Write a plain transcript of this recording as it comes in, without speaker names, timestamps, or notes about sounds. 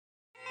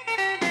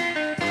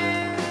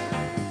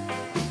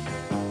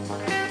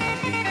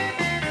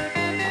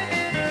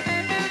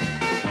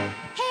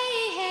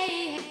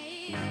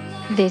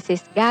This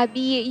is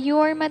Gabby,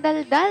 your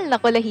madaldal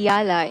na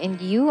kulahiyala, and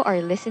you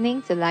are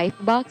listening to Life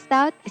Boxed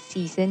Out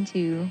Season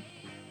 2.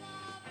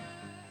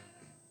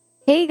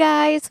 Hey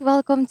guys,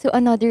 welcome to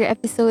another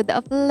episode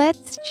of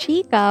Let's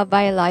Chika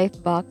by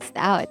Life Boxed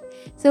Out.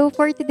 So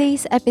for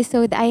today's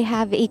episode, I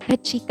have a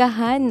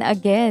kachikahan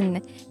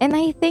again. And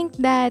I think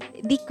that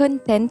the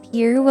content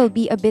here will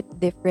be a bit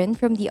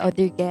different from the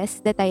other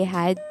guests that I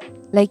had,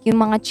 like yung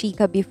mga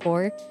chika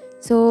before.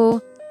 So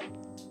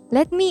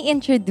let me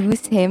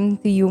introduce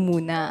him to you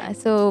muna.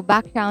 So,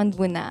 background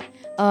muna.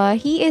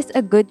 He is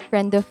a good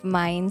friend of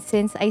mine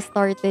since I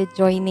started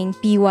joining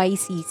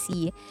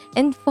PYCC.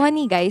 And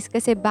funny guys,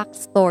 kasi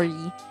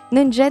backstory,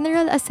 nung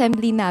General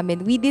Assembly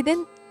namin, we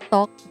didn't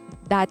talk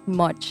that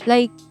much.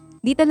 Like,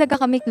 di talaga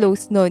kami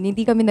close noon.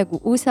 Hindi kami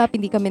nag-uusap,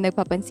 hindi kami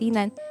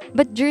nagpapansinan.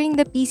 But during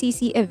the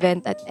PCC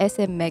event at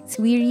SMX,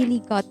 we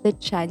really got the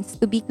chance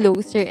to be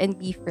closer and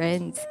be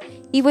friends.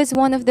 He was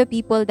one of the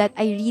people that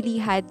I really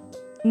had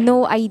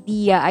no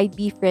idea I'd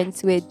be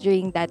friends with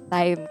during that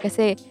time.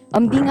 Kasi,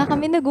 di nga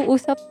kami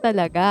nag-uusap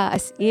talaga,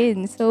 as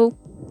in. So,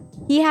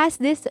 he has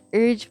this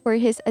urge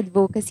for his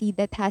advocacy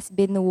that has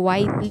been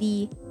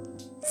widely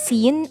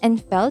seen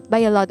and felt by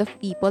a lot of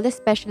people,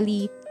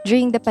 especially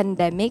during the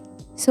pandemic.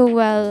 So,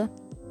 well,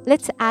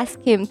 let's ask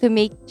him to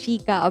make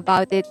chika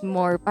about it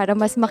more para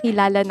mas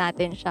makilala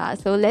natin siya.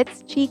 So,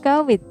 let's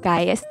chika with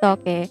Kai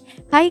Estoque.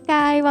 Hi,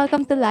 Kai!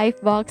 Welcome to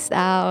Life Box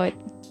Out.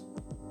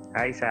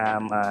 Hi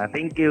Sam,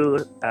 thank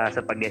you sa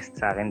pag-guest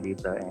sa akin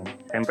dito. And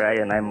syempre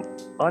ayun, I'm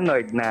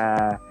honored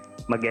na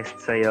mag-guest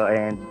sa'yo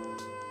and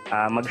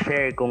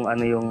mag-share kung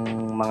ano yung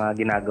mga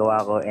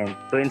ginagawa ko and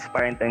to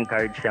inspire and to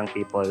encourage young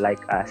people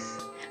like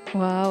us.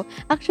 Wow.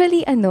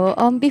 Actually,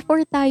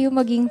 before tayo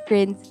maging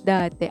friends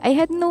dati, I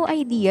had no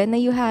idea na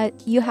you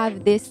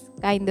have this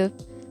kind of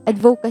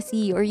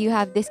advocacy or you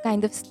have this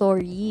kind of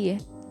story.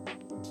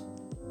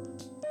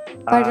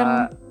 Ah, Parang,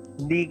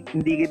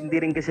 hindi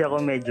rin kasi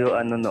ako medyo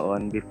ano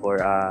noon before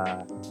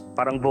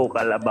parang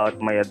vocal about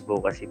my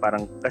advocacy.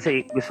 Parang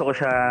kasi gusto ko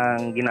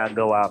siyang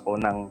ginagawa ko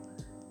ng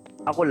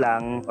ako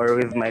lang or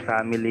with my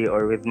family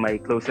or with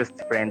my closest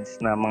friends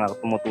na mga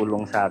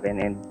tumutulong sa akin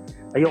and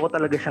ayoko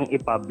talaga siyang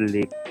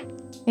i-public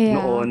yeah.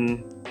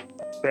 noon.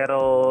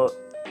 Pero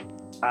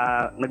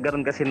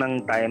nagkaroon kasi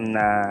ng time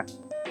na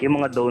yung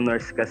mga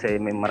donors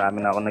kasi may marami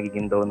na ako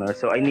nagiging donor.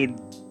 So I need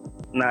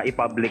na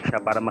i-public siya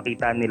para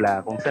makita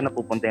nila kung saan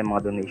napupunta yung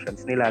mga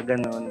donations nila,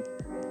 ganun.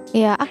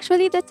 Yeah,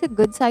 actually, that's a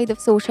good side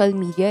of social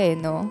media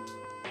no?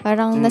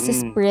 Parang Mm-mm.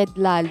 nasa-spread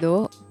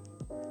lalo.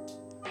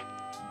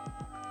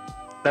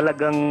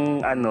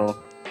 Talagang ano,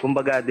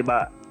 kumbaga 'di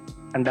ba,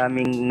 ang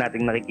daming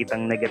nating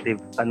nakikitang negative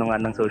ano nga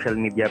ng social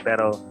media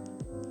pero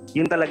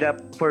yun talaga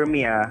for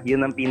me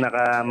yun ang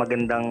pinaka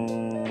magandang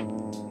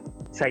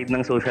side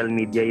ng social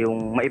media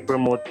yung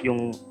mai-promote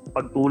yung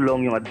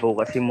pagtulong, yung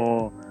advocacy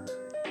mo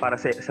para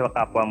sa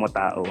kapwa mo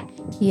tao.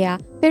 Yeah.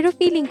 Pero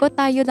feeling ko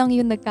tayo lang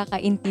yung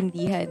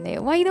nagkakaintindihan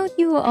eh. Why don't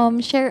you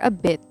share a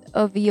bit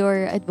of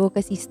your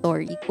advocacy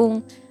story?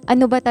 Kung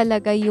ano ba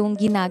talaga yung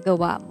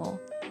ginagawa mo?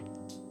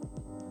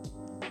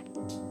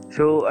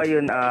 So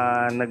ayun,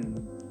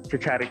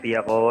 nag-charity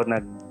ako,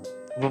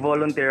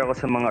 nag-volunteer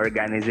ako sa mga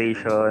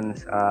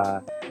organizations,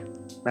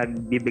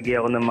 nagbibigay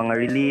ako ng mga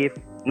relief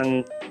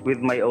with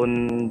my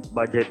own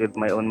budget, with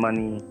my own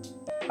money.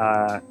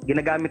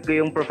 Ginagamit ko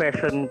yung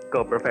profession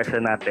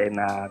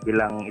natin na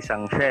bilang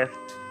isang chef.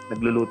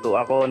 Nagluluto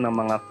ako ng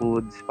mga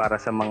foods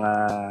para sa mga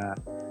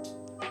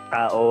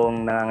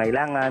taong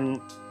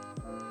nangangailangan.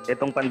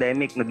 Itong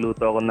pandemic,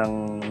 nagluto ako ng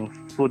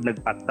food,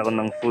 nagpack ako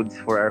ng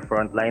foods for our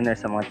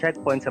frontliners sa mga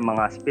checkpoints, sa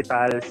mga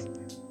hospitals,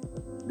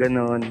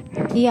 ganun.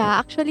 Yeah,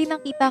 actually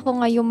nakita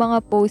ko nga yung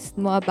mga post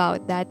mo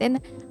about that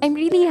and I'm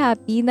really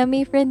happy na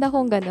may friend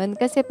akong ganun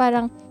kasi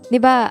parang 'di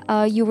ba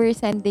you were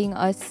sending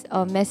us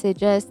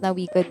messages na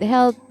we could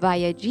help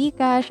via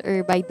GCash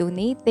or by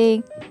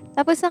donating.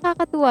 Tapos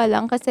nakakatuwa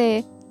lang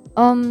kasi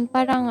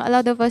parang a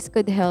lot of us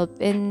could help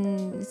in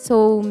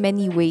so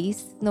many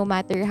ways no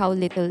matter how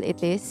little it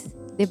is,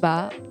 'di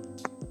ba?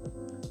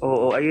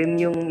 Oo, ayun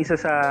yung isa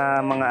sa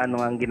mga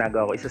ano ang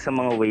ginagawa ko, isa sa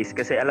mga ways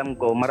kasi alam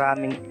ko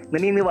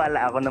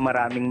naniniwala ako na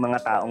maraming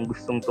mga taong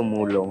gustong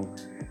tumulong.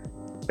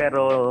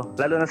 Pero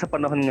lalo na sa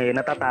panahon ngayon,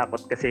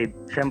 natatakot kasi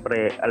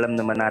syempre alam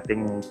naman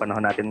natin yung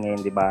panahon natin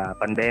ngayon, 'di ba?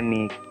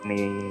 Pandemic,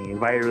 may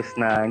virus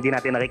na hindi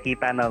natin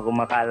nakikita na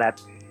kumakalat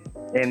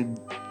and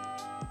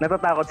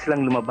natatakot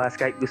silang lumabas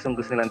kahit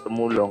gustong-gusto nilang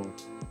tumulong.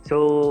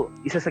 So,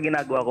 isa sa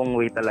ginagawa kong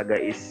way talaga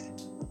is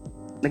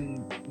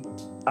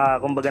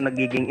kumbaga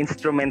nagiging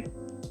instrument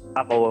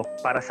ako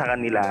para sa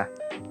kanila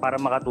para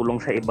makatulong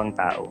sa ibang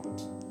tao.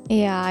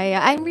 Yeah,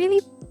 yeah. I'm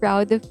really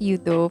proud of you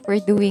though for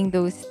doing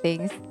those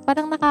things.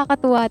 Parang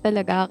nakakatuwa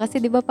talaga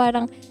kasi 'di ba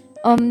parang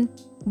um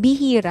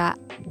bihira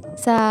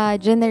sa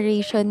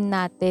generation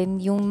natin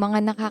yung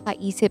mga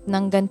nakakaisip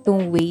ng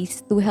gantong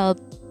ways to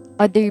help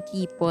other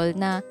people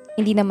na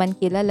hindi naman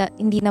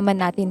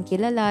natin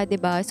kilala, 'di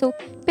ba? So,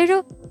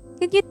 pero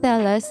could you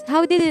tell us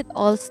how did it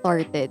all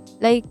started?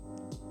 Like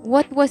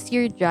what was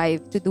your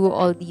drive to do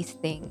all these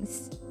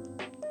things?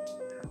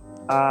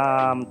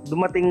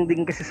 dumating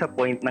din kasi sa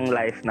point ng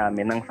life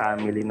namin, ng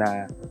family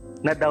na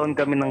down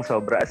kami ng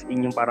sobra, as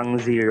in yung parang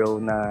zero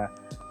na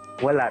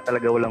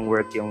walang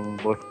work yung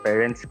both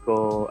parents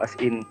ko, as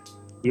in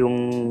yung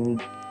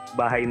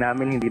bahay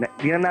namin hindi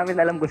na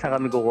namin alam kung saan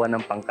kami kukuha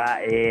ng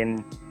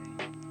pangkain.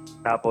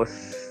 Tapos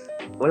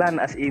wala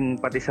na, as in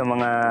pati sa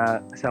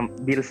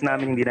bills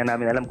namin hindi na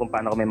namin alam kung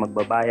paano kami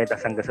magbabayad,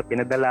 tas hanggang sa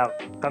pinadala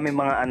kami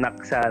mga anak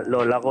sa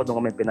lola ko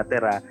doon kami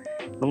pinatira.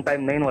 Nung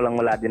time na yun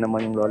wala din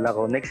naman yung lola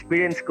ko.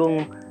 Na-experience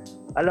kong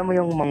alam mo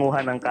yung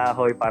manguha ng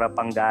kahoy para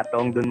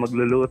panggatong, doon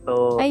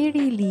magluluto. Ay, So,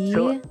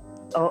 really?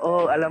 oo,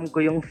 alam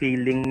ko yung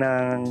feeling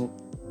ng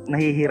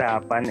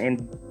nahihirapan, and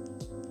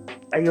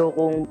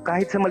ayokong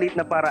kahit sa maliit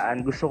na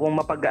paraan gusto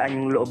kong mapagaan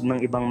yung loob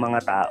ng ibang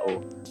mga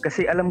tao.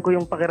 Kasi alam ko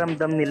yung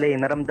pakiramdam nila eh,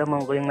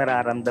 naramdaman ko yung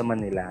nararamdaman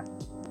nila.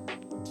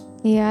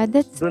 Yeah,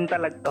 Doon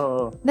talaga,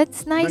 oo,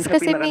 that's doon nice siya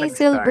kasi pinaka may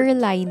nag-start. silver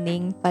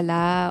lining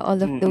pala.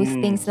 All of those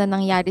Mm. things na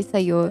nangyari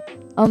sa'yo.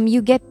 You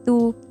get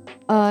to,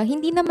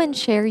 hindi naman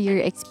share your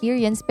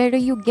experience, pero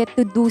you get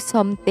to do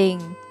something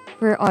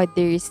for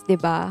others, di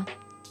ba?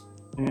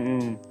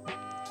 Mm.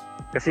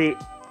 Kasi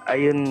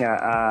ayun nga,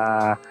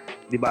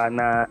 'di ba,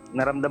 na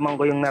naramdaman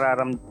ko yung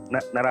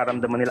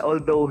nararamdaman nila.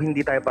 Although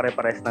hindi tayo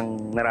pare-pares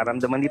ng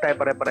nararamdaman, hindi tayo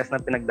pare-pares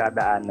ng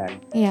pinagdadaanan.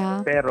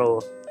 Yeah.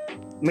 Pero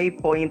may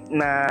point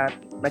na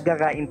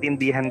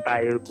nagkakaintindihan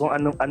tayo kung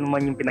ano ano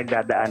man yung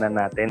pinagdadaanan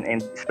natin,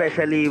 and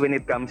especially when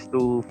it comes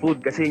to food,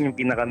 kasi yun yung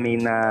pinaka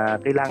main na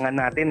kailangan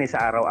natin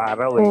sa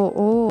araw-araw eh.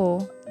 Oo.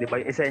 'Di ba?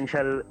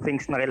 Essential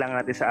things na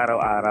kailangan natin sa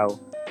araw-araw.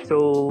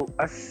 So,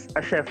 as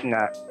a chef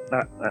nga,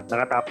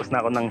 nakatapos na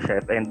ako ng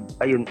chef, and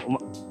ayun,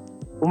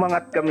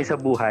 umangat kami sa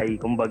buhay,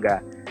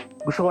 kumbaga.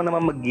 Gusto ko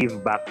naman mag-give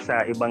back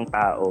sa ibang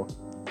tao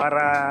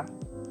para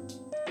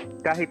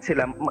kahit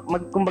sila,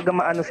 kumbaga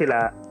maano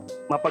sila,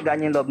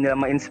 mapagaan yung loob nila,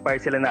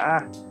 ma-inspire sila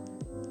na,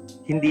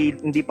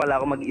 hindi pala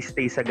ako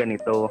mag-stay sa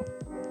ganito,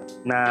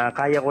 na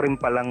kaya ko rin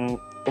palang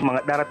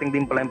umangat, darating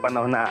din pala yung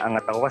panahon na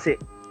aangat ako, kasi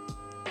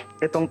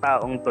itong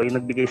taong to, yung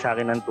nagbigay sa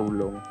akin ng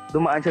tulong,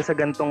 dumaan siya sa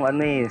gantong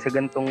sa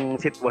gantong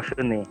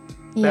sitwasyon eh.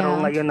 Pero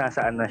Yeah. ngayon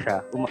nasaan na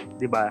siya?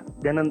 'Di ba?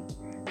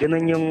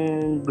 Ganun yung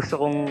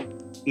gusto kong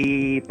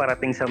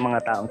iparating sa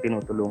mga taong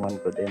tinutulungan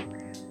ko din.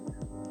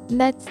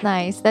 That's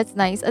nice. That's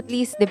nice. At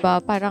least, 'di ba,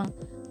 parang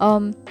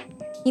um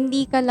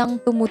hindi ka lang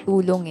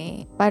tumutulong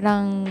eh.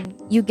 Parang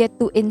you get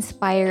to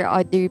inspire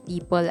other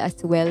people as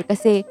well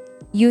kasi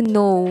you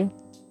know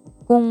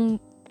kung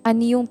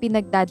ano yung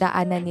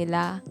pinagdadaanan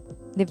nila,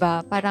 'di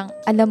ba? Parang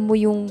alam mo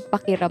yung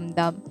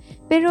pakiramdam.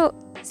 Pero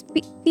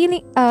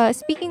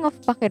speaking of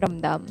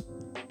pakiramdam,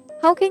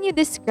 how can you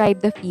describe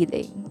the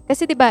feeling?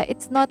 Kasi 'di ba,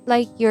 it's not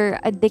like you're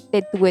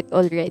addicted to it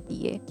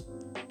already eh.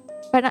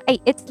 Parang,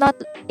 it's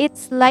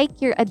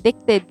like you're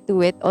addicted to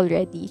it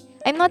already.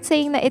 I'm not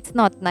saying that it's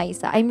not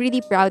nice. I'm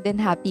really proud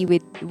and happy with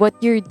what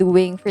you're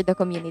doing for the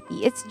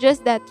community. It's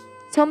just that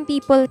some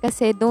people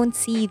kasi don't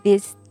see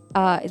these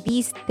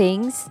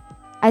things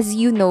as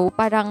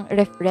parang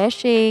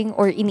refreshing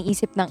or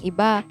iniisip ng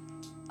iba.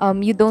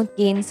 You don't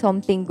gain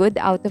something good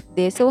out of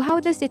this. So how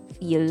does it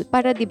feel?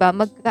 Para 'di ba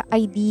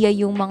magka-idea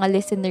yung mga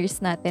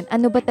listeners natin.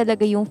 Ano ba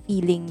talaga yung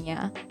feeling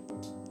niya?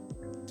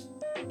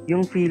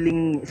 Yung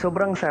feeling,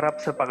 sobrang sarap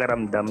sa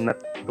pakiramdam na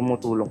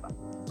tumutulong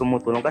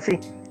tumutulong kasi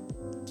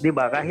 'di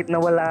ba, kahit na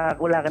wala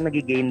kang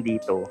nagi-gain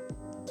dito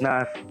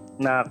na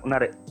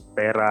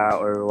pera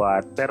or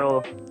what, pero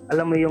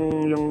alam mo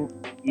yung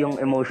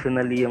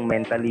emotionally, yung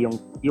mentally,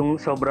 yung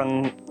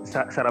sobrang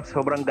sarap,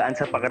 sobrang gaan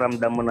sa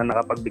pakiramdam mo na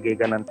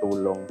nakapagbigay ka ng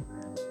tulong.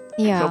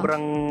 Yeah.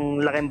 Sobrang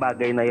laking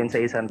bagay na yun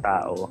sa isang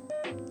tao,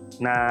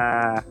 na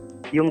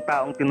yung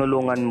taong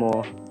tinulungan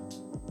mo,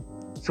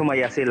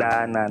 sumaya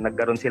sila, na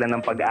nagkaroon sila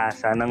ng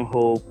pag-asa, ng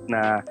hope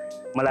na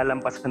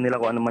malalampasan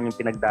nila kung ano man yung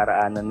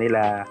pinagdaraanan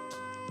nila.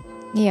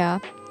 Yeah.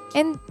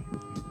 And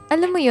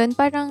alam mo yun,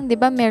 parang 'di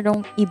ba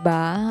merong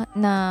iba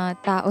na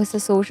tao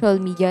sa social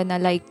media na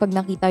like pag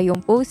nakita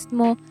yung post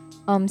mo,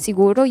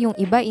 siguro yung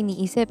iba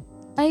iniisip,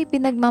 ay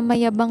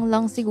pinagmamayabang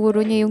lang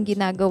siguro niya yung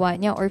ginagawa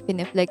niya or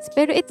fineflex.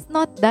 Pero it's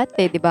not that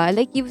 'di ba?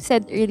 Like you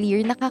said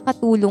earlier,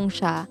 nakakatulong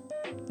siya,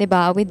 'di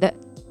ba? With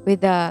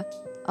the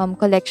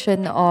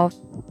collection of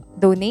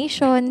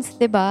donations,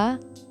 'di ba?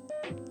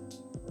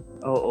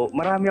 Oo,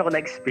 marami ako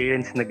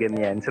na-experience na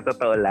ganyan, sa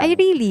totoo Ay, lang.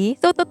 really?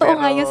 So totoo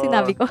Pero nga yung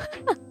sinabi ko.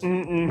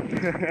 mm.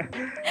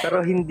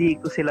 Pero hindi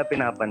ko sila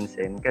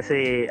pinapansin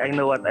kasi I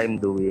know what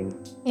I'm doing.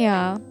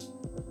 Yeah.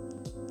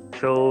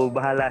 So,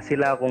 bahala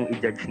sila kung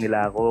i-judge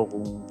nila ako,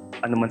 kung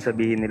ano man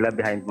sabihin nila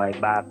behind my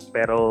back.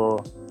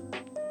 Pero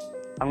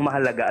ang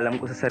mahalaga,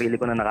 alam ko sa sarili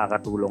ko na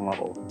nakakatulong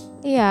ako.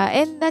 Yeah,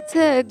 and that's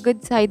a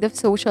good side of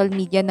social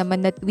media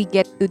naman that we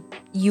get to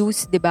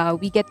use, 'di ba?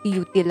 We get to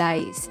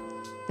utilize,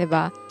 'di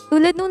ba?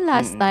 Tulad nung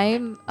last Mm.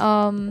 time,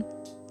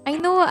 I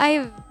know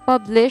I've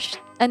published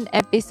an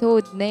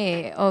episode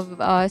na of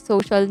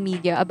social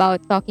media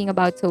about talking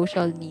about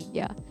social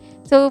media.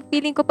 So,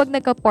 feeling ko pag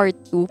nagka-part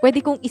 2,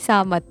 pwede kong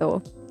isama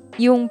to,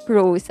 yung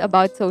pros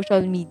about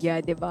social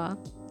media, 'di ba?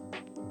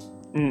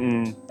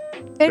 Mm.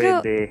 Pero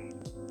Pwede.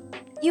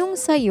 yung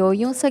sa'yo,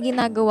 yung sa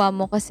ginagawa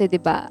mo kasi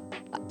 'di ba,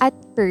 at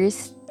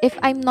first, if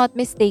I'm not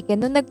mistaken,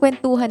 nung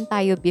nagkuwentuhan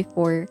tayo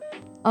before,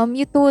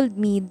 you told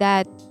me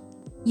that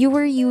you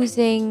were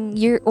using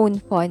your own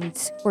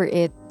funds for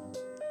it,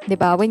 'di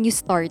ba, when you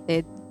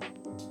started.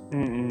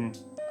 Mm.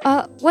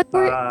 What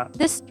were Ah,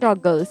 the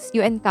struggles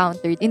you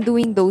encountered in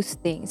doing those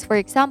things? For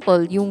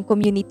example, yung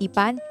community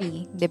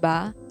pantry, 'di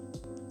ba?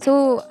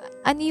 So,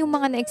 ano yung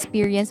mga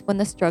na-experience mo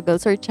na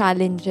struggles or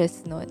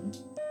challenges nun?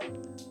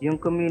 yung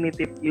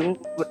community yung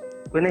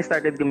when I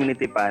started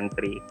community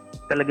pantry,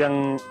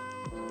 talagang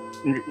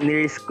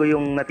nirisk ko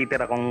yung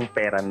natitira kong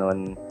pera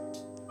nun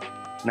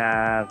na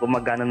kung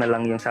magkano na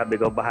lang yung sabi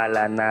ko,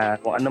 bahala na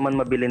kung ano man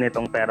mabili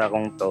nitong pera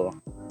kong to.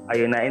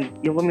 Ayun na. And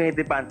yung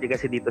community pantry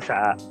kasi dito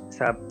sa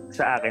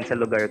akin, sa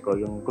lugar ko,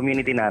 yung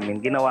community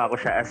namin, ginawa ko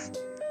siya as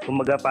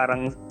kumbaga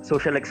parang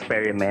social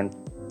experiment.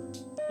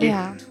 If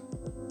Yeah.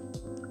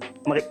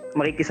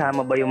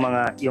 makikisama ba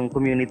yung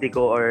community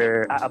ko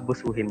or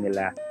aabusuhin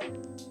nila.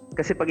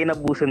 Kasi pag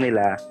inabuso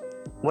nila,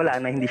 wala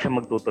na, hindi siya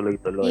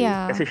magtutuloy-tuloy.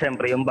 Yeah. Kasi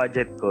syempre yung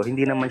budget ko,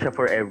 hindi naman siya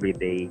for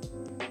everyday.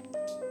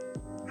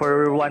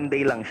 For one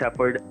day lang siya,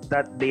 for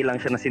that day lang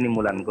siya na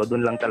sinimulan ko,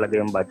 doon lang talaga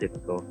yung budget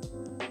ko.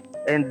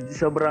 And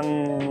sobrang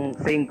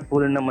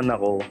thankful naman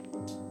ako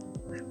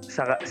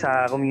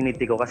sa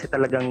community ko kasi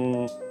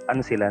talagang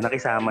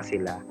nakisama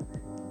sila.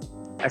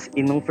 As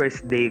in, nung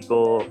first day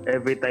ko,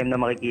 every time na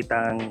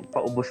makikitang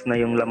paubos na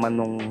yung laman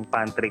ng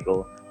pantry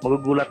ko,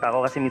 magugulat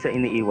ako kasi minsan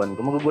iniiwan ko.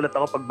 Magugulat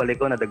ako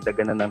pagbalik ko,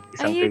 nadagdagan na ng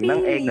isang Ay, tray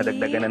ng egg, really?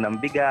 nadagdagan na ng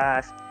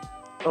bigas,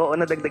 oo,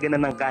 nadagdagan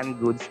na ng canned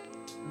goods.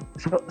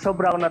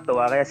 Sobra ako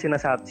natuwa, kaya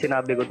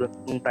sinabi ko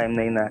nung time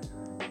na yun na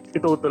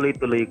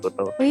itutuloy-tuloy ko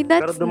to. Uy,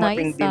 Pero that's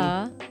nice,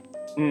 ah.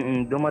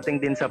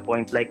 dumating din sa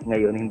point like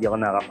ngayon, hindi ako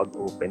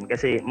nakakapag-open.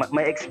 Kasi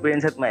may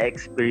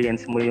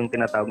experience mo yung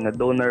tinatawag na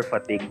donor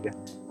fatigue.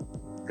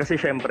 Kasi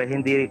syempre,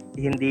 hindi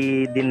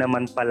din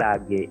naman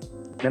palagi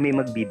na may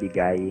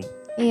magbibigay.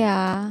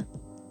 Yeah.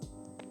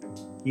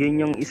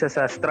 Yun yung isa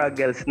sa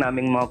struggles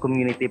naming mga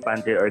community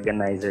pantry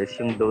organizers,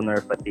 yung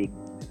donor fatigue.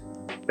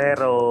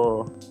 Pero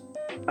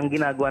ang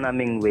ginagawa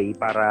naming way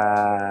para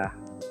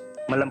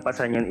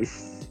malampasan yun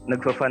is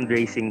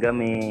nagfa-fundraising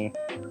kami,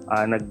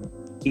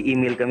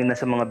 nag-i-email kami na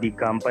sa mga big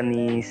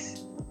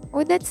companies.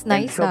 Oh, that's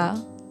And nice, ah.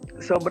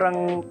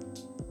 sobrang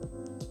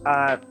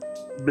uh,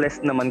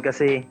 blessed naman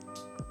kasi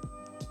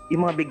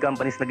yung mga big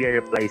companies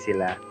nagre-reply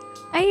sila.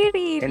 Ay,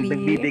 And really?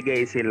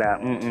 nagbibigay sila.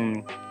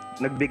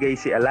 Nagbigay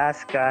si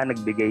Alaska,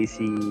 nagbigay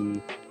si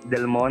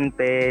Del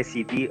Monte,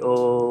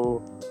 CTO.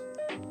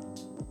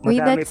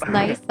 Uy, Madami that's pa.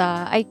 nice,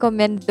 ah. I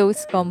commend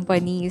those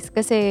companies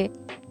kasi,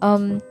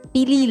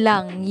 pili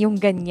lang yung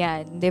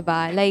ganyan, 'di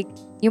ba? Like,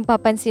 yung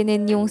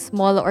papansinin yung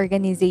small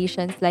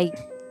organizations like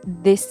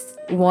this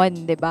one,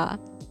 'di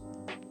ba?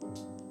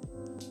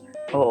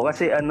 Oo,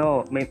 kasi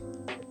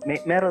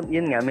meron,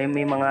 yun nga, may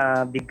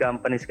mga big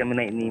companies kami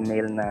na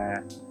in-email na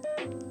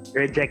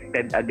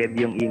rejected agad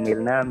yung email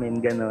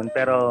namin, ganun.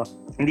 Pero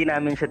hindi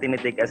namin siya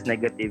tinitake as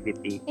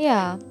negativity.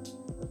 Yeah.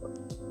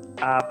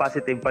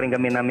 Positive pa rin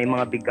kami na may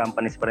mga big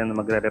companies pa rin na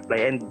magre-reply.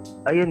 And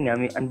ayun nga,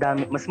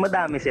 mas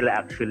madami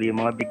sila actually, yung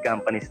mga big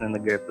companies na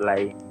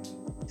nag-reply.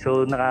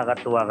 So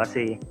nakakatuwa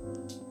kasi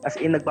as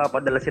in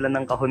nagpapadala sila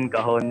ng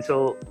kahon-kahon.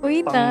 So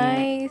Uy, pang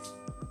nice.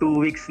 2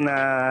 weeks na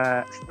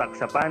stock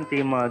sa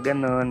pantry, mga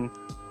ganun.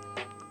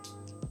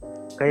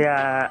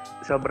 Kaya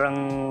sobrang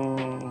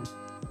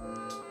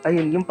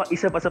ayun, yung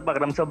isa pa sa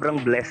pakiramdam,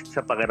 sobrang blessed sa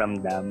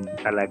pakiramdam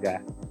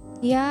talaga.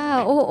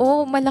 Yeah,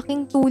 oo,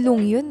 malaking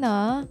tulong yun,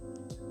 ah.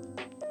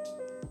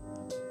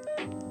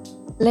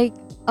 Like,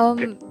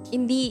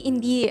 hindi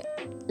hindi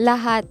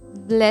lahat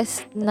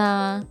blessed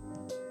na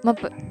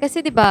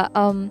kasi 'di ba,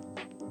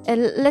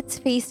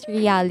 let's face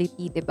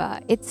reality, 'di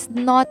ba? It's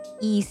not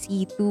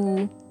easy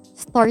to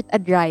start a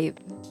drive,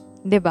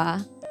 'di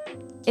ba?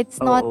 It's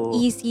not Oo.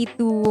 easy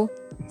to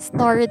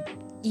start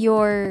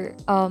your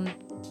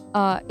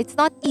it's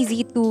not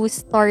easy to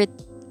start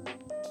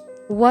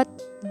what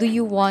do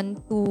you want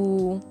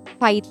to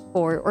fight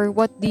for or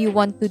what do you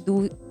want to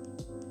do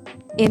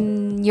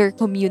in your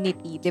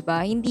community, 'di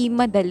ba? Hindi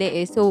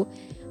madali eh. So,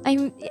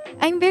 I'm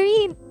I'm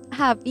very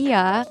happy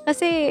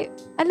kasi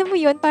alam mo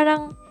 'yun,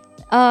 parang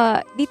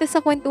dito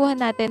sa kwentuhan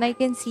natin I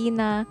can see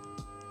na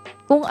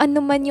kung ano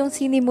man yung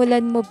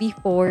sinimulan mo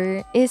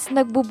before is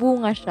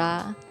nagbubunga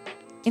siya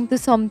into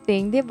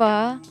something, 'di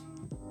ba?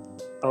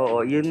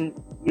 Oo, yun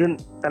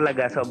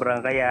talaga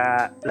sobrang,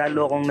 kaya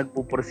lalo akong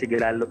nagpupursige,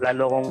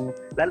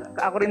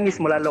 ako rin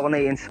mismo lalo ako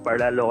nai-inspire,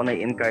 lalo ako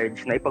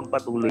nai-encourage na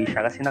ipagpatuloy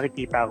siya kasi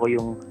nakikita ko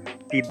yung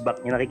feedback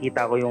niya,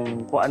 nakikita ko yung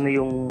kung ano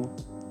yung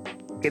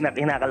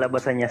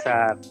kinakalabasan niya sa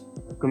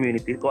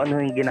community, kung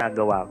ano yung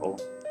ginagawa ko.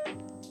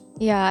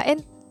 Yeah,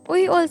 and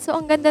uy, also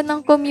ang ganda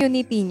ng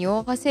community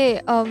niyo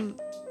kasi,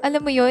 alam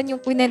mo yon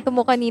yung kinuwento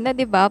mo kanina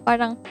 'di ba,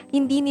 parang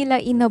hindi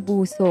nila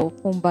inabuso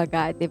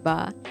kumbaga 'di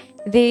ba?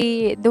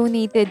 They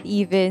donated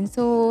even.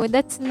 So,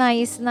 that's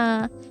nice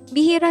na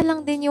bihira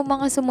lang din yung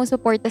mga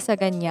sumusuporta sa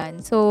ganyan.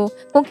 So,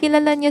 kung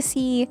kilala niyo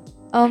si,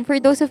 for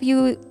those of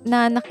you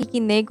na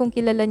nakikinig, kung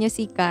kilala niyo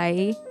si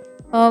Kai,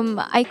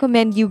 I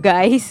commend you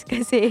guys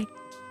kasi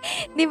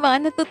 'di ba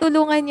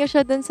natutulungan niyo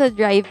siya dun sa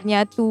drive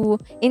niya to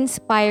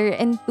inspire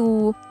and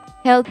to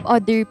help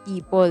other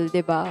people,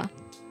 'di ba?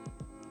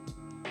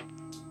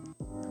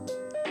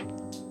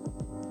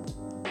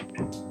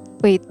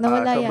 Wait, Ah,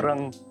 nawala ya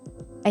sobrang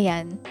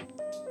ayan.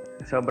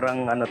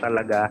 sobrang ano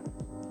talaga,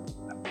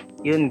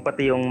 yun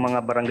pati yung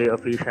mga barangay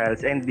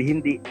officials and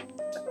hindi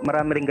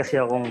marami rin kasi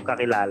akong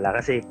kakilala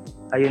kasi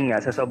ayun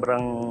nga sa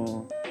sobrang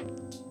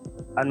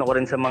ano ko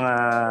rin sa mga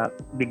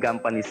big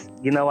companies,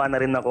 ginawa na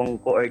rin akong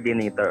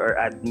coordinator or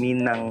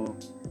admin ng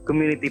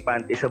community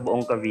pantry sa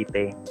buong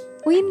Cavite.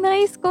 Uy,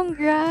 nice! So,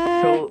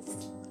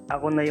 Congrats!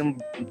 ako na yung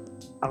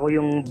ako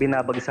yung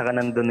binabagsakan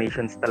ng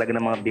donations talaga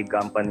ng mga big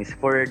companies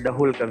for the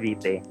whole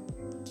Cavite.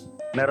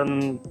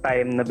 Meron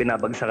time na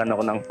binabagsakan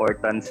ako ng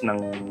 4 tons ng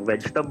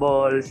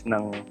vegetables,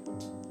 ng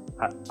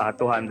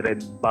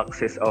 200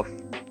 boxes of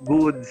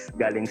goods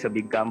galing sa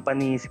big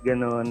companies,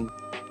 ganun.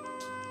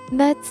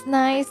 That's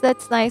nice,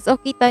 that's nice. O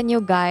kita niyo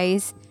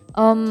guys,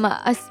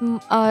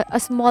 a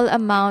small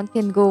amount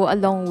can go a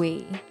long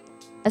way.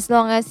 As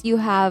long as you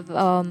have,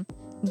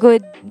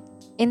 good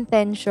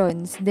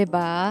intentions, 'di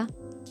ba?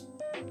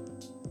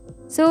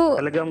 So,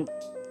 Talagang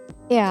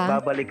yeah.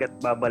 babalik at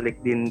babalik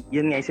din.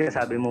 Yun nga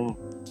yung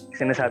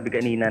sinasabi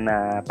kanina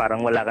na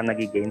parang wala kang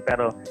nagigain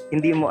pero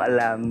hindi mo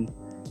alam,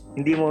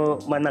 hindi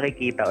mo man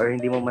nakikita or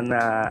hindi mo man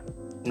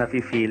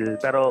na-feel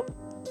pero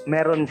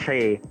meron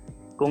siya eh.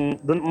 Kung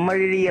doon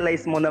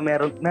ma-realize mo na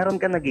meron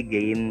ka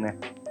nagigain.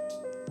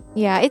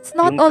 Yeah, it's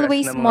not Yung trust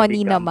always ng mga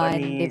money big naman,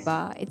 'di companies.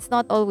 ba? It's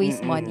not always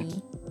Mm-mm. money.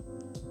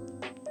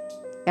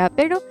 Yeah,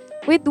 pero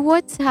with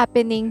what's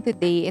happening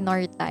today in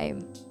our time,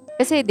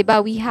 kasi 'di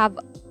ba, we have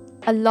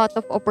a lot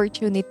of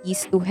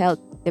opportunities to help,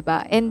 'di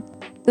ba? And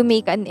to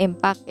make an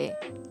impact eh.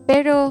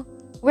 Pero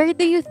where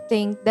do you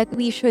think that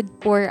we should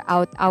pour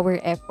out our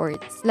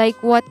efforts?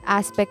 Like what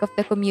aspect of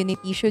the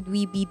community should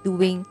we be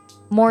doing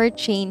more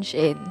change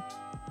in?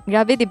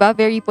 Grabe, 'di ba?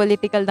 Very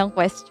political ng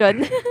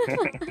question.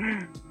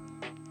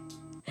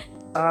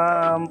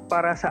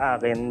 Para sa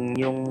akin,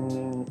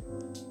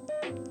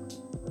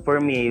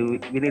 for me,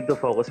 we need to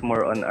focus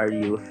more on our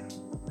youth.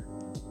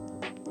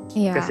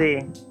 Yeah.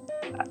 Kasi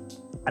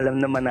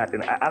alam naman natin,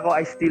 ako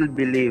I still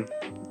believe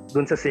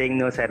dun sa saying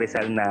no sa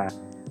Rizal na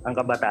ang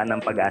kabataan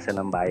ng pag-asa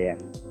ng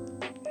bayan.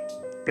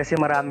 Kasi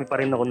marami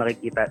pa rin ako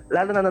nakikita,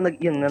 lalo na na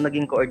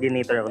naging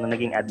coordinator ako, na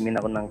naging admin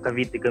ako ng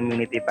Cavite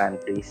Community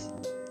Pantries.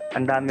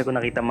 Ang dami ko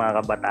nakita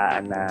mga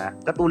kabataan na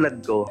katulad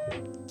ko,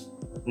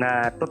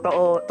 na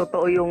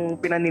totoo yung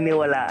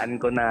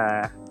pinaniniwalaan ko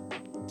na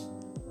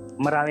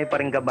marami pa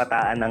rin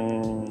kabataan ang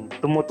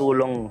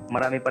tumutulong,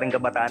 marami pa rin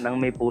kabataan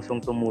ang may pusong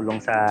tumulong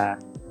sa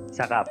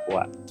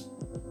kapwa.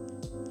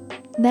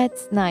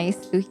 That's nice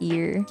to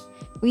hear.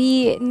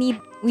 We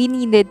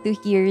needed to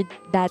hear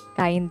that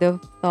kind of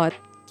thought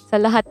sa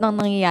lahat ng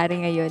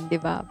nangyayari ngayon,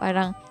 'di ba?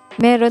 Parang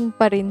meron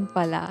pa rin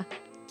pala,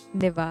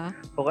 'di ba?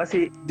 O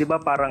kasi 'di ba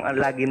parang ang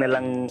lagi na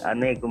lang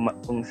ano eh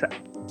kung sa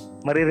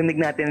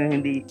maririnig natin,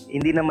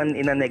 hindi naman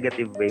in a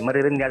negative way.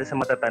 Maririnig natin sa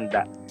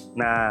matatanda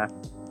na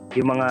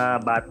yung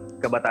mga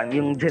kabataan,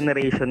 yung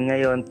generation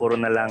ngayon puro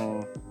na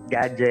lang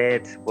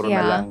gadgets, puro na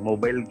Yeah. lang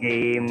mobile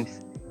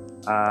games,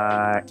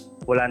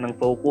 wala nang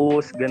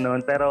focus,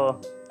 ganun. Pero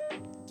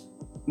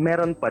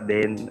meron pa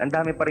din. Ang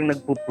dami pa rin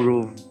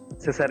nagpo-prove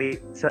sa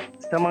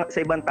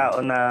ibang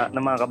tao na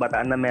mga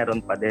kabataan na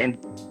meron pa din. And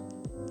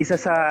isa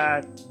sa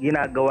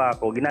ginagawa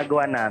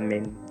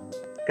namin,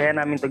 kaya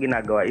namin to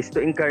ginagawa is to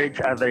encourage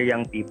other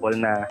young people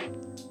na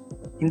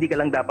hindi ka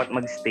lang dapat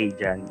magstay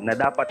dyan, na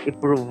dapat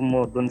i-prove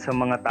mo dun sa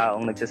mga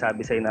taong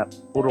nagsasabi sa'yo na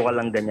puro ka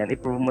lang ganyan,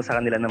 i-prove mo sa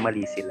kanila na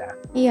mali sila.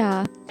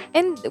 Yeah.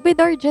 And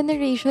with our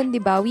generation, 'di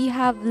ba, we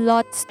have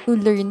lots to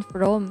learn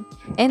from.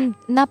 And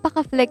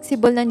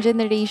napaka-flexible ng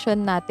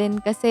generation natin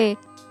kasi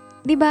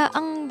 'di ba,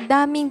 ang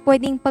daming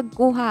pwedeng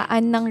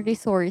pagkuhaan ng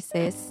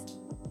resources.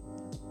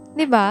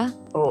 'Di ba?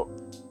 Oo,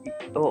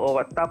 oo.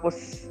 At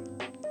tapos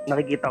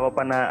nakikita ko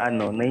pa na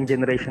na yung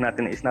generation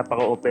natin is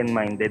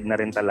napaka-open-minded na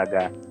rin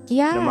talaga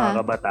ng mga Yeah.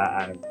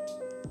 kabataan.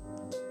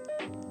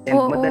 And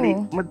Oo.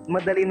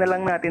 madali na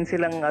lang natin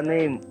silang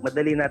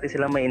madali natin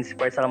silang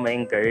ma-inspire sa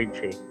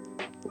ma-encourage eh.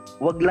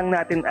 Wag lang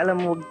natin,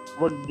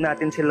 wag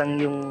natin silang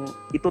yung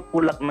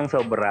itutulak ng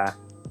sobra.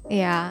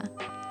 Yeah.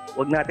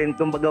 Wag natin,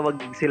 kumbaga wag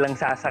silang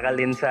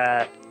sasakalin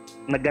sa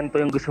na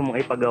ganito yung gusto mong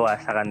ipagawa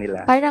sa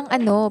kanila.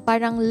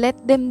 Parang let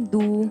them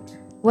do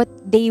what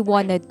they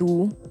wanna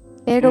do,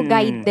 pero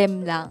guide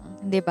them lang,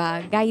 'di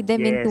ba? Guide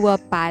them into a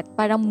Yes. path,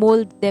 parang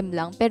mold them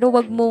lang, pero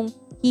wag mong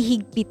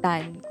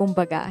hihigpitan,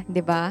 kumbaga,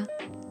 'di ba?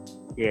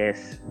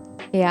 Yes.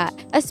 Yeah.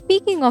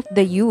 Speaking of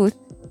the youth,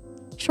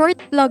 short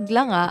plug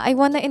lang I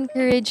wanna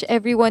encourage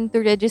everyone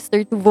to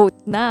register to vote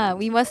na.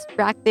 We must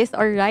practice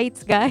our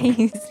rights,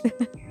 guys.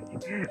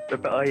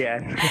 Totoo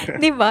yan.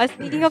 'Di ba?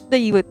 Speaking of the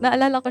youth,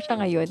 naalala ko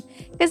siya ngayon.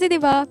 Kasi 'di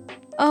ba,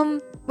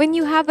 when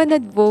you have an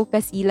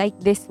advocacy like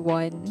this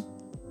one,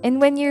 and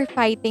when you're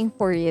fighting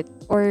for it,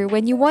 or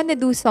when you wanna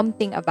do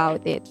something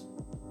about it,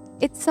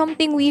 it's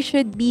something we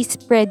should be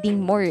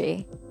spreading more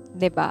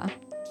 'di ba?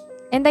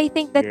 And I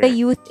think that the Yes.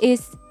 youth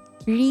is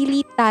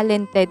really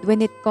talented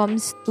when it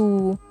comes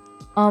to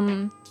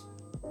um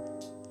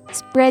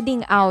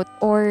spreading out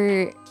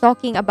or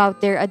talking about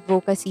their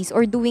advocacies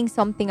or doing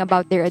something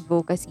about their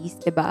advocacies,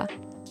 'di ba?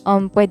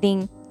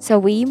 Pwedeng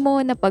sa way mo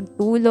na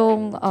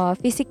pagtulong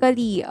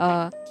physically,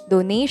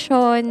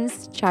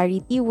 donations,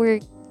 charity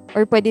work,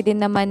 or pwede din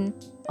naman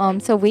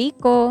sa way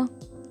ko,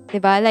 'di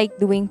ba? Like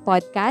doing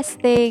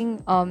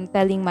podcasting,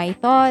 telling my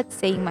thoughts,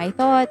 saying my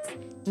thoughts,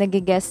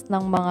 nag-guest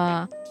ng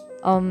mga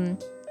um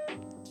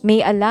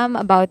may alam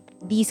about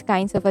these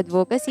kinds of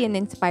advocacy and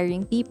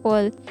inspiring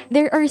people.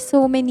 There are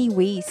so many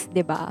ways,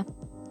 'di ba?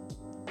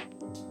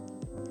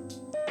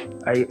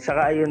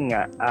 Saka ayun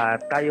nga,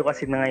 tayo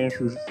kasi na nga yung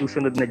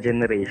susunod na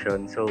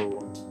generation. So,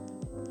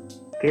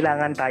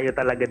 kailangan tayo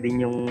talaga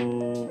din yung,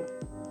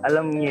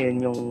 alam niyo yun,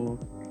 yung,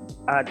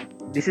 ah,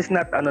 this is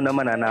not ano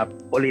naman na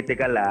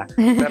political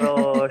pero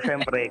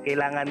syempre,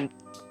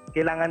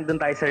 kailangan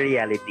dun tayo sa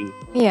reality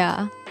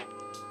Yeah.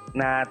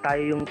 na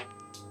tayo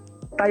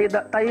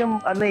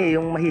yung ano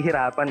yung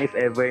mahihirapan if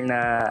ever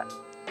na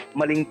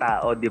maling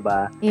tao, 'di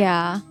ba?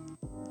 Yeah.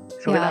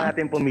 So Yeah. kailangan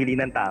natin pumili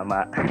ng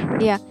tama.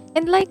 Yeah.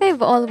 And like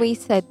I've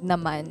always said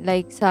naman,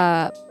 like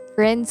sa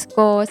friends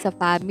ko, sa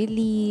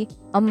family,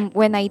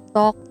 when I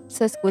talk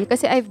sa school,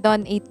 kasi I've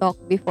done a talk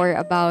before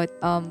about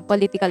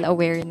political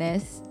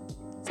awareness.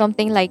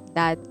 Something like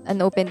that,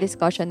 an open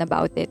discussion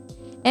about it.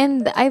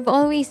 And I've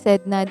always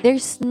said na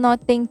there's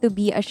nothing to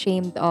be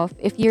ashamed of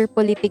if you're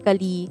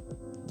politically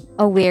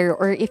aware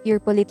or if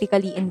you're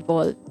politically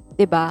involved,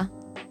 'di ba?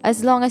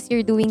 As long as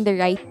you're doing the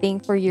right thing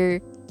for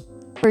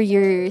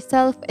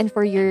yourself and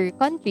for your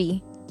country,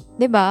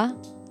 'di ba?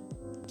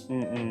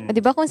 Mm.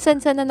 'Di ba kung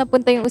saan na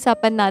napunta yung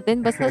usapan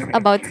natin basta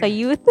about sa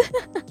youth.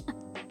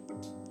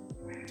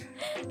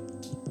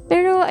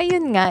 Pero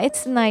ayun nga,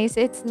 it's nice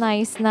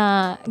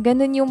na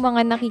ganun yung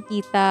mga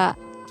nakikita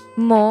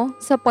mo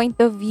sa point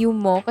of view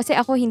mo kasi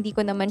ako hindi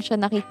ko naman siya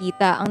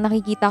nakikita. Ang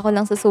nakikita ko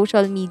lang sa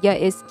social media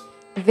is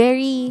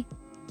very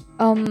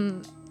um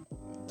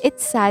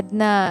it's sad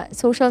na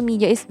social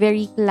media is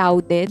very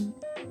clouded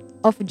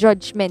of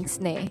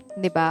judgments na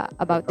 'di ba?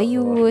 About the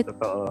youth,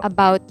 Totoo.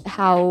 about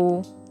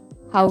how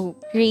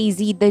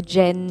crazy the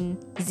Gen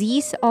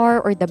Zs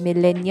are or the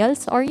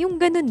millennials are, yung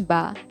ganun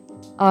ba?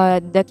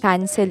 The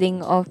canceling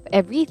of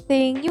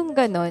everything, yung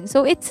ganun.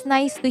 So it's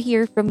nice to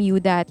hear from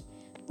you that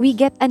we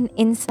get an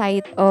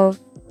insight of,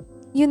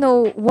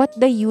 what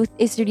the youth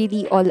is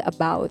really all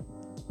about.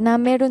 Na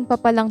meron pa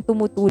palang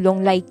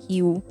tumutulong like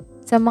you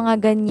sa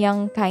mga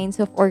ganyang kinds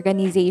of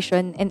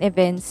organization and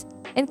events.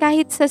 And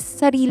kahit sa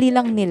sarili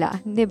lang nila,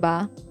 di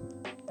ba?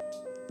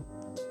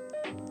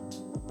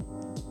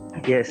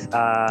 Yes,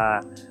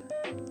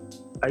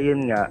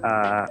 ayun nga,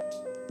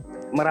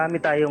 marami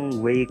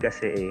tayong way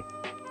kasi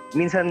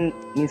minsan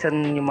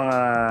yung mga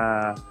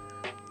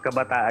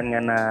kabataan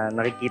nga na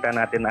nakikita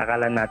natin,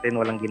 akala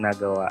natin walang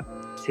ginagawa.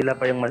 Sila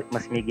pa yung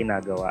mas may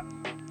ginagawa.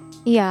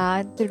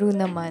 Yeah, true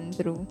naman,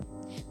 true.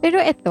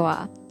 Pero eto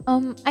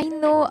I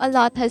know a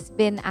lot has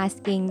been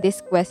asking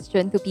this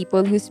question to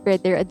people who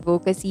spread their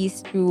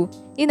advocacies through,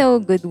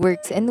 good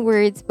works and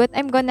words, but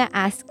I'm gonna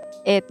ask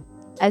it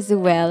as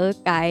well,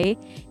 Kai.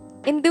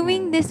 In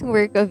doing this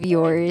work of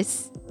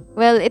yours,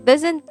 well, it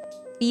doesn't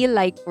feel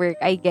like work,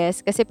 I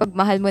guess, kasi pag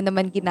mahal mo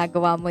naman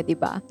ginagawa mo, di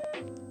ba?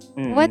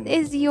 What Mm.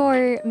 is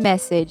your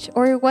message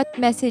or what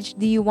message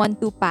do you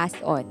want to pass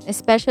on,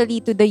 especially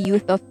to the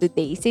youth of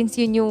today, since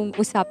yun yung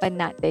usapan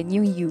natin,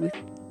 yung youth?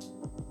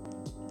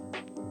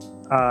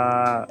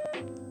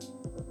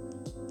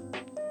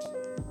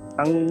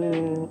 Ang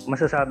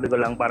masasabi ko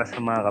lang para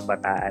sa mga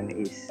kabataan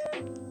is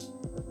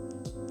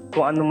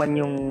kung ano man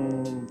yung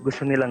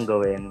gusto nilang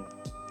gawin,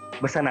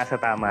 basta nasa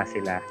tama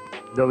sila,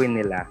 gawin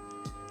nila.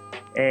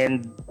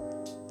 And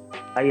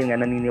ayun nga,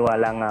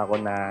 naniniwala nga ako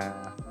na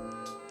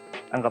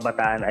ang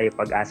kabataan ay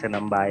pag-asa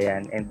ng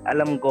bayan. And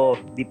alam ko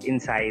deep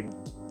inside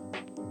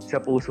sa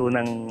puso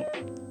ng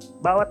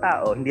bawat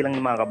tao, hindi lang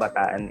ng mga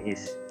kabataan,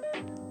 is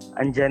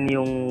andyan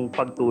yung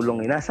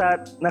pagtulong. Nasa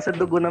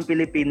dugo ng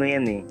Pilipino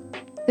yan eh.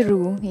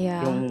 True,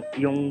 yeah.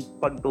 Yung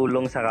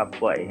pagtulong sa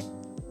kapwa eh.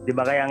 'Di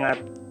ba kaya nga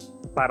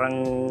parang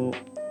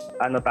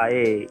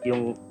tayo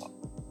yung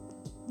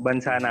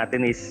bansa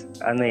natin is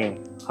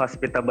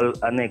hospitable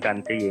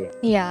country eh.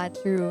 Yeah,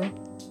 true.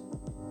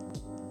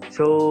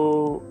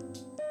 So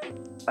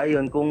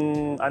ayun, kung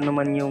ano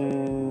man yung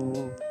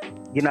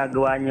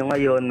ginagawa nyo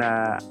ngayon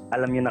na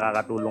alam nyo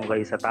nakakatulong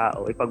kayo sa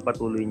tao,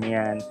 ipagpatuloy nyo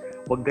yan.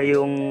 Huwag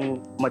kayong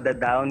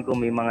madadown kung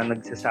may mga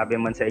nagsasabi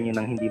man sa inyo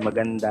ng hindi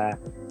maganda.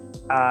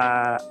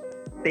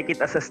 Take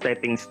it as a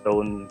stepping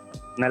stone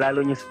na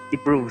lalo nyo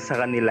i-prove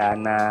sa kanila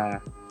na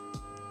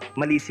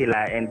mali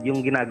sila and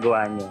yung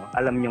ginagawa nyo,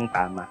 alam nyong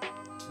tama.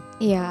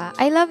 Yeah,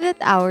 I love that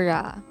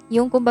aura.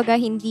 Yung kumbaga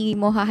hindi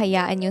mo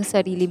hahayaan yung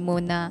sarili mo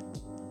na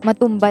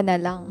matumba na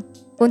lang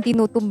kung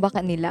tinutumba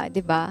ka nila,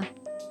 'di ba?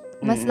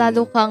 Mas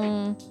lalo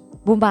kang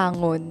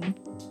bumangon.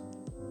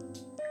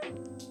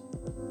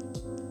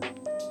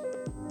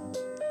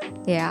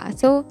 Yeah.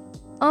 So,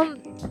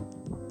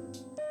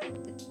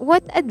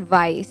 what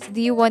advice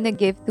do you want to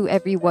give to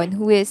everyone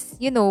who is,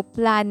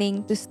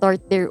 planning to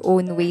start their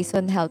own ways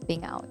on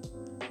helping out?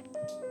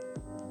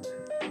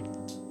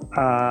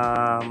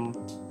 Um,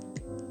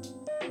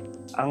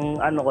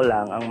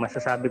 ang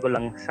masasabi ko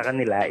lang sa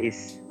kanila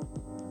is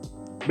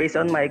based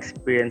on my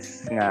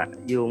experience nga,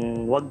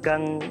 yung wag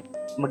kang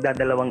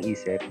magdadalawang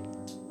isip.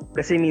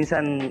 Kasi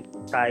minsan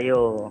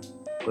tayo,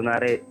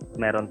 kunwari,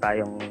 meron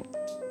tayong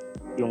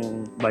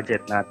yung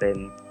budget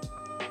natin,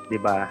 'di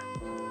ba?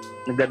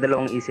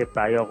 Nagdadalawang isip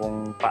tayo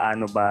kung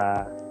paano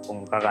ba,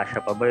 kung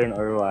kakasya pa ba yun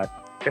or what.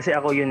 Kasi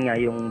ako yun nga,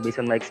 yung based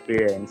on my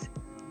experience,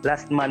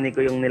 last money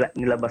ko yung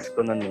nilabas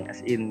ko nun eh.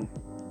 As in,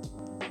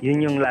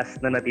 yun yung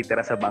last na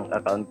natitira sa bank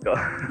account ko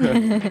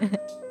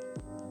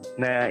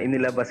na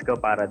inilabas ko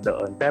para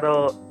doon.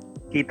 Pero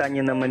kita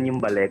nyo naman yung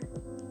balik.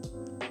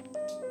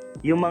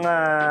 Yung mga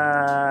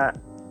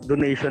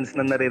donations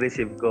na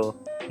nare-receive ko,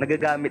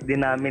 nagagamit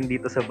din namin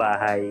dito sa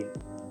bahay.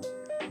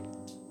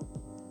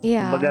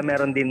 Yeah. Kumbaga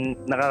meron din,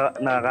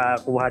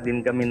 nakakuha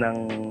din kami ng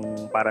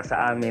para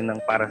sa amin, ng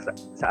para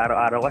sa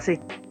araw-araw.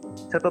 Kasi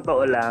sa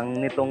totoo lang,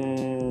 nitong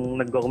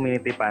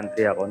nagko-community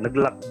pantry ako,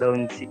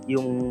 nag-lockdown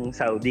yung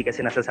Saudi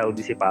kasi nasa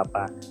Saudi si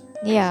Papa.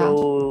 Yeah.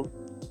 So,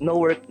 no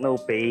work, no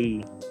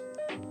pay.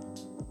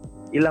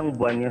 Ilang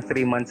buwan, yung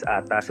 3 months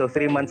ata. So,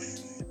 3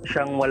 months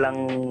siyang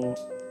walang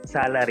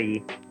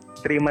salary,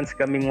 3 months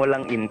kaming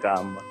walang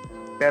income.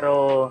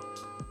 Pero,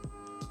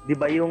 di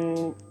ba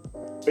yung,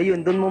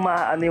 yun, dun mo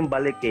maaano yung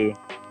balik eh.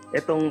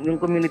 Yung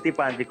community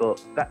pantry ko,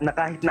 na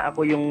kahit na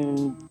ako yung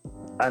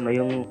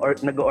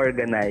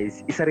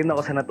nag-organize, isa rin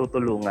ako sa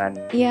natutulungan.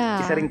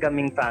 Yeah. Isa rin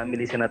kaming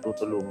family sa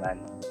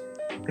natutulungan.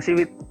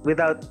 Kasi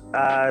without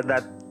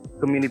that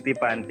community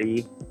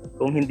pantry,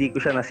 kung hindi ko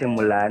siya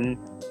nasimulan,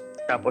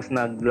 tapos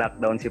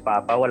nag-lockdown si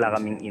Papa, wala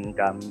kaming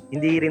income,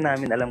 hindi rin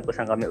namin alam kung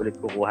saan kami ulit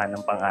kukuha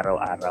ng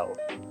pang-araw-araw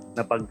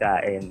na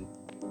pagkain.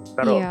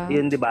 Pero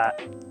yun, di ba,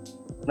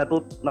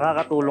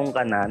 nakakatulong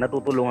ka na,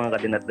 natutulungan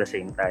ka din at the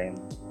same time.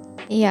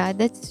 Yeah,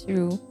 that's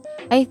true.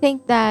 I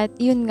think that,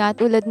 yun nga,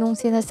 tulad nung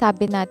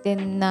sinasabi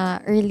natin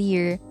na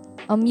earlier,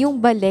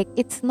 yung balik,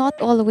 it's not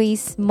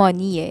always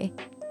money eh.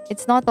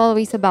 It's not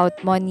always about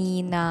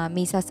money na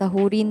may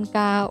sasahurin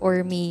ka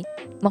or may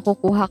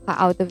makukuha ka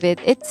out of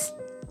it. It's,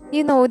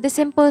 the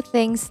simple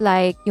things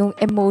like yung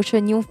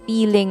emotion, yung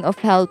feeling of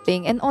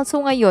helping. And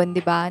also ngayon,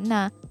 di ba,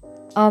 na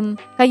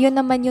kayo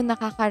naman yung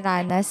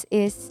nakakaranas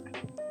is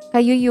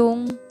kayo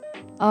yung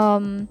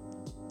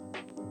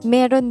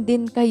meron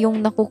din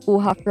kayong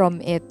nakukuha from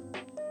it.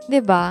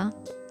 'Di ba?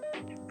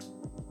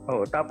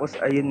 Oh, tapos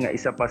ayun nga,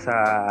 isa pa sa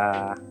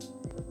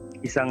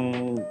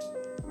isang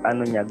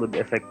good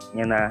effect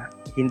niya na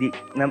hindi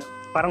na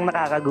parang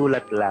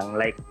nakakagulat lang,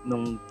 like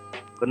kung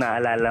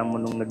naalala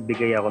mo nung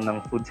nagbigay ako ng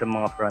food sa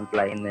mga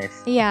frontliners.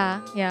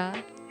 Yeah.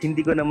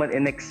 Hindi ko naman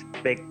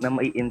in-expect na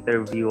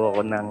mai-interview ako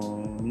ng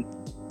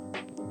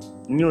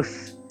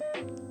news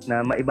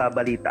na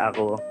maibabalita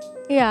ako.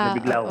 Yeah.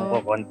 Na bigla akong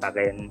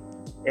kukontakin.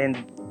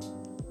 And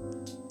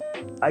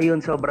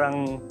ayun,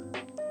 sobrang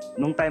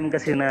nung time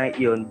kasi na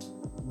yun,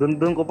 dun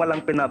ko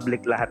palang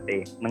pinpublic lahat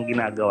ng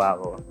ginagawa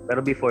ko. Pero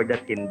before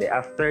that, hindi.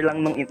 After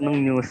lang nung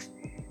news,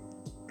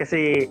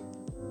 kasi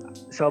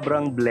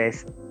sobrang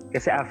blessed.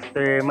 Kasi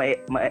after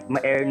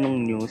ma-air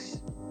nung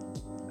news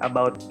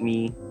about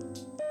me,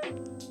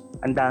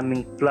 ang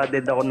daming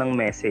flooded ako ng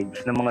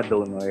message ng mga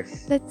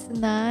donors. That's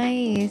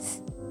nice.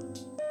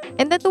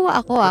 And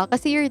natuwa ako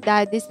kasi your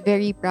dad is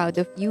very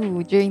proud of you.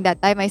 During that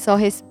time, I saw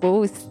his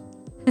post.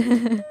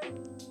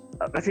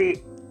 Kasi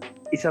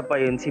isa pa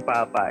yun, si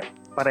Papa.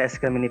 Parehas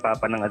kami ni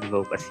Papa ng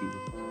advocacy.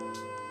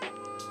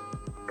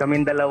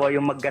 Kaming dalawa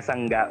yung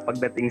magkasangga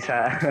pagdating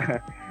sa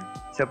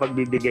sa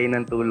pagbibigay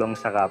ng tulong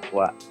sa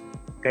kapwa.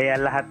 Kaya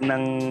lahat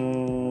ng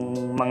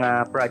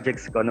mga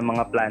projects ko, ng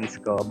mga plans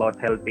ko about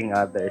helping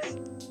others,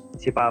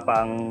 si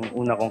Papa ang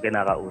una kong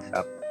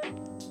kinakausap.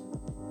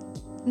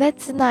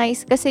 That's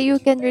nice kasi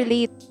you can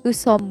relate to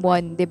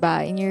someone, 'di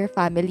ba, in your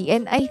family.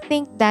 And I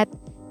think that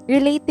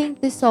relating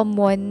to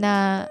someone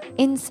na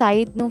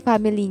inside ng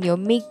family nyo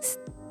makes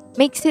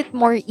it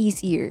more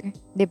easier,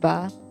 'di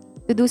ba?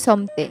 To do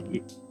something.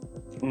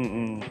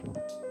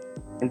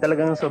 And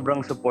talagang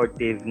sobrang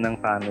supportive ng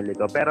family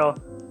ko. Pero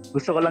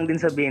gusto ko lang din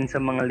sabihin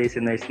sa mga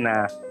listeners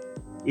na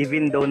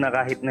even though na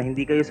kahit na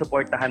hindi kayo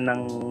suportahan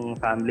ng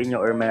family nyo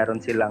or meron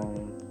silang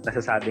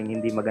nasasabing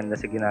hindi maganda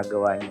sa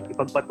ginagawa nyo,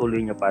 ipagpatuloy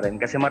nyo pa rin.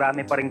 Kasi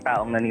marami pa rin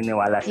taong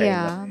naniniwala sa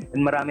inyo.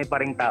 And marami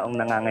pa rin taong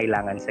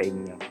nangangailangan sa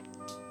inyo.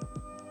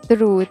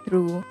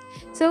 True.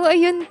 So,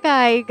 ayun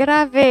Kai,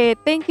 grabe.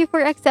 Thank you for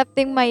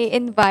accepting my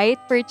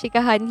invite for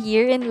Chikahan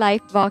here in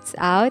Life Box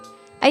Out.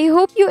 I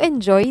hope you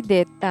enjoyed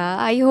it.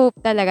 I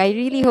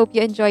really hope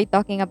you enjoyed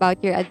talking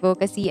about your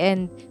advocacy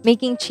and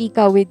making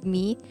chika with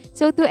me.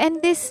 So to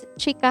end this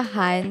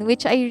chikahan,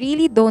 which I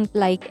really don't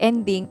like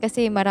ending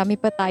kasi marami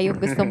pa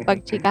tayong gustong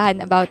pagchikahan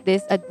about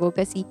this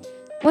advocacy,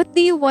 what do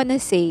you wanna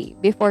say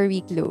before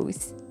we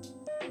close?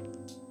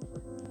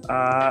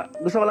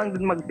 Gusto ko lang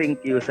din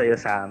mag-thank you sa'yo,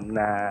 Sam,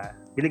 na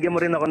binigyan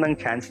mo rin ako ng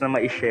chance na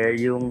ma-share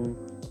yung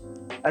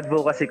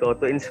advocacy ko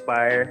to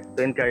inspire,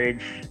 to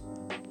encourage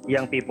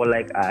young people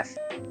like us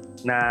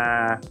na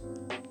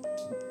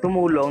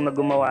tumulong, na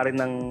gumawa rin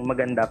ng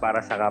maganda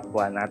para sa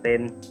kapwa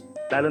natin.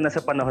 Lalo na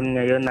sa panahon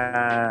ngayon na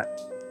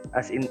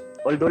as in,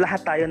 although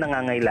lahat tayo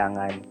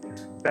nangangailangan,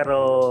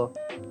 pero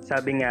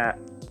sabi nga,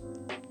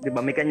 'di ba,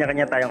 may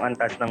kanya-kanya tayong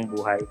antas ng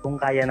buhay. Kung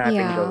kaya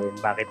natin Yeah. gawin,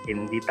 bakit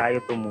hindi tayo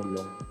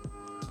tumulong?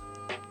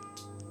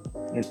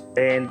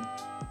 And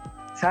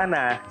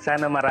sana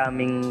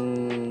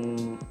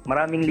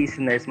maraming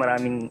listeners,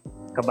 maraming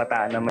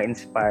kabataan na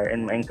ma-inspire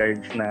and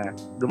ma-encourage na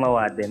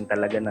gumawa din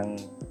talaga ng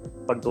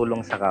pagtulong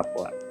sa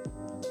kapwa.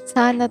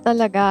 Sana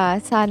talaga,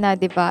 sana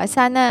 'di ba?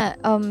 Sana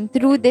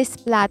through this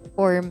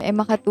platform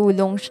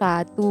makatulong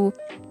siya to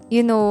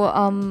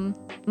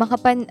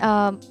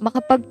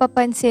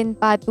makapagpapansin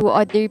pa to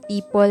other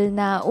people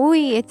na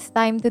uy, it's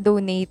time to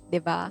donate,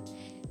 'di ba?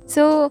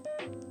 So,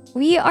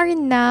 we are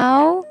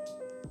now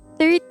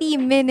 30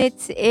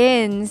 minutes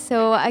in.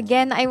 So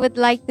again, I would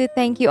like to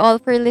thank you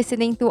all for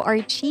listening to our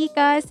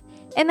chikas.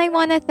 And I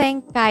want to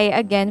thank Kai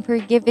again for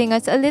giving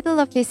us a little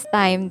of his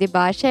time, 'di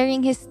ba?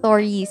 Sharing his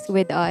stories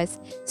with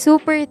us.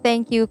 Super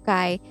thank you,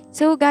 Kai.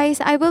 So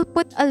guys, I will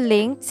put a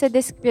link sa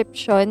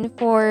description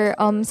for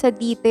sa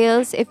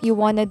details if you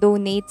wanna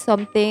donate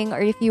something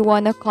or if you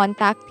wanna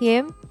contact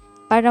him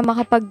para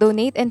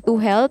makapag-donate and to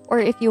help,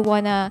 or if you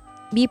wanna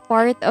be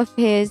part of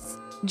his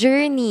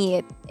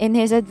journey in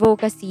his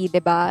advocacy,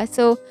 'di ba?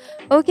 So,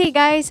 okay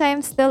guys,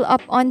 I'm still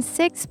up on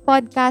 6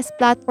 podcast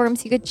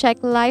platforms. You could check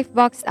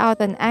Lifebox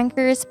out on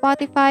Anchor,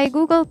 Spotify,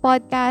 Google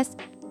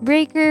Podcast,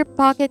 Breaker,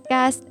 Pocket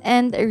Cast,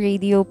 and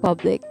Radio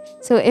Public.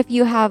 So if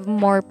you have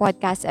more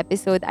podcast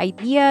episode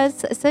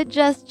ideas,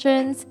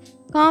 suggestions,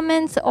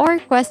 comments, or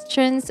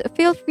questions,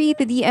 feel free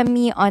to DM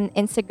me on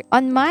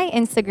my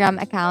Instagram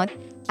account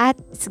at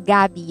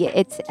sGabby.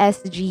 It's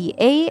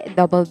SGABBY.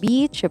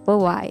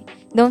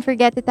 Don't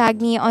forget to tag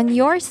me on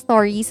your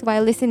stories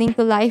while listening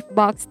to Life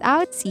Boxed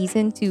Out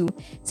Season 2.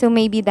 So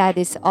maybe that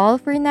is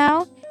all for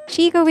now.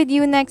 Chica with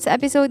you next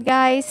episode,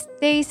 guys.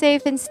 Stay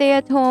safe and stay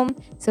at home.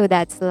 So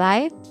that's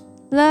life,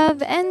 love,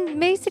 and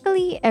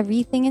basically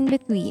everything in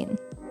between.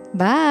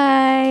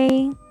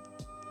 Bye!